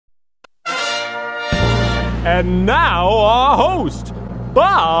And now our host,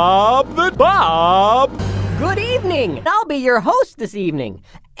 Bob the Bob. Good evening. I'll be your host this evening.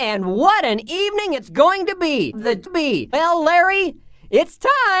 And what an evening it's going to be. Well, Larry, it's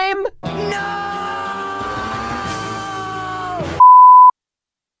time. No!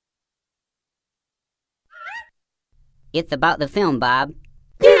 It's about the film, Bob.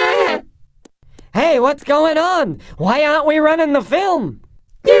 Yeah! Hey, what's going on? Why aren't we running the film?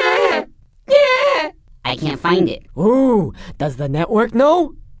 Yeah! Yeah! I can't find it. Ooh, does the network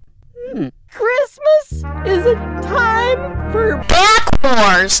know? Christmas is a time for Back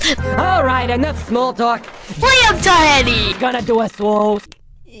Wars. All right, enough small talk. Liam Teddy. Gonna do a slow.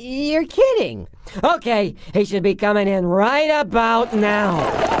 You're kidding. Okay, he should be coming in right about now.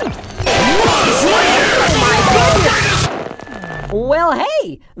 Oh my goodness! Well,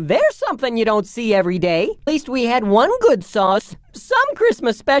 hey, there's something you don't see every day. At least we had one good sauce. Some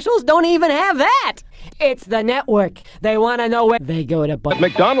Christmas specials don't even have that. It's the network. They want to know where they go to.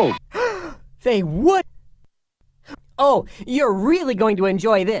 McDonald's. They would. Oh, you're really going to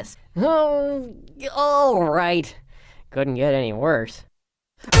enjoy this. Oh, all right. Couldn't get any worse.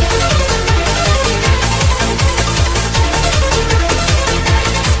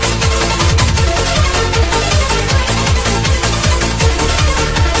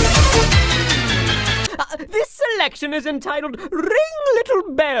 This selection is entitled Ring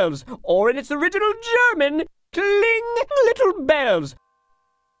Little Bells, or in its original German, Kling Little Bells.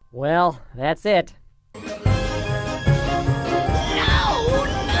 Well, that's it.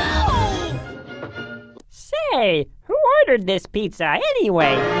 Say, who ordered this pizza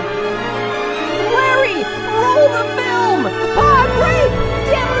anyway? Larry, roll the film! Pa, great!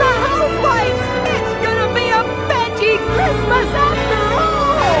 Dim the house lights! It's gonna be a veggie Christmas after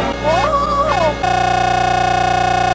all! Oh!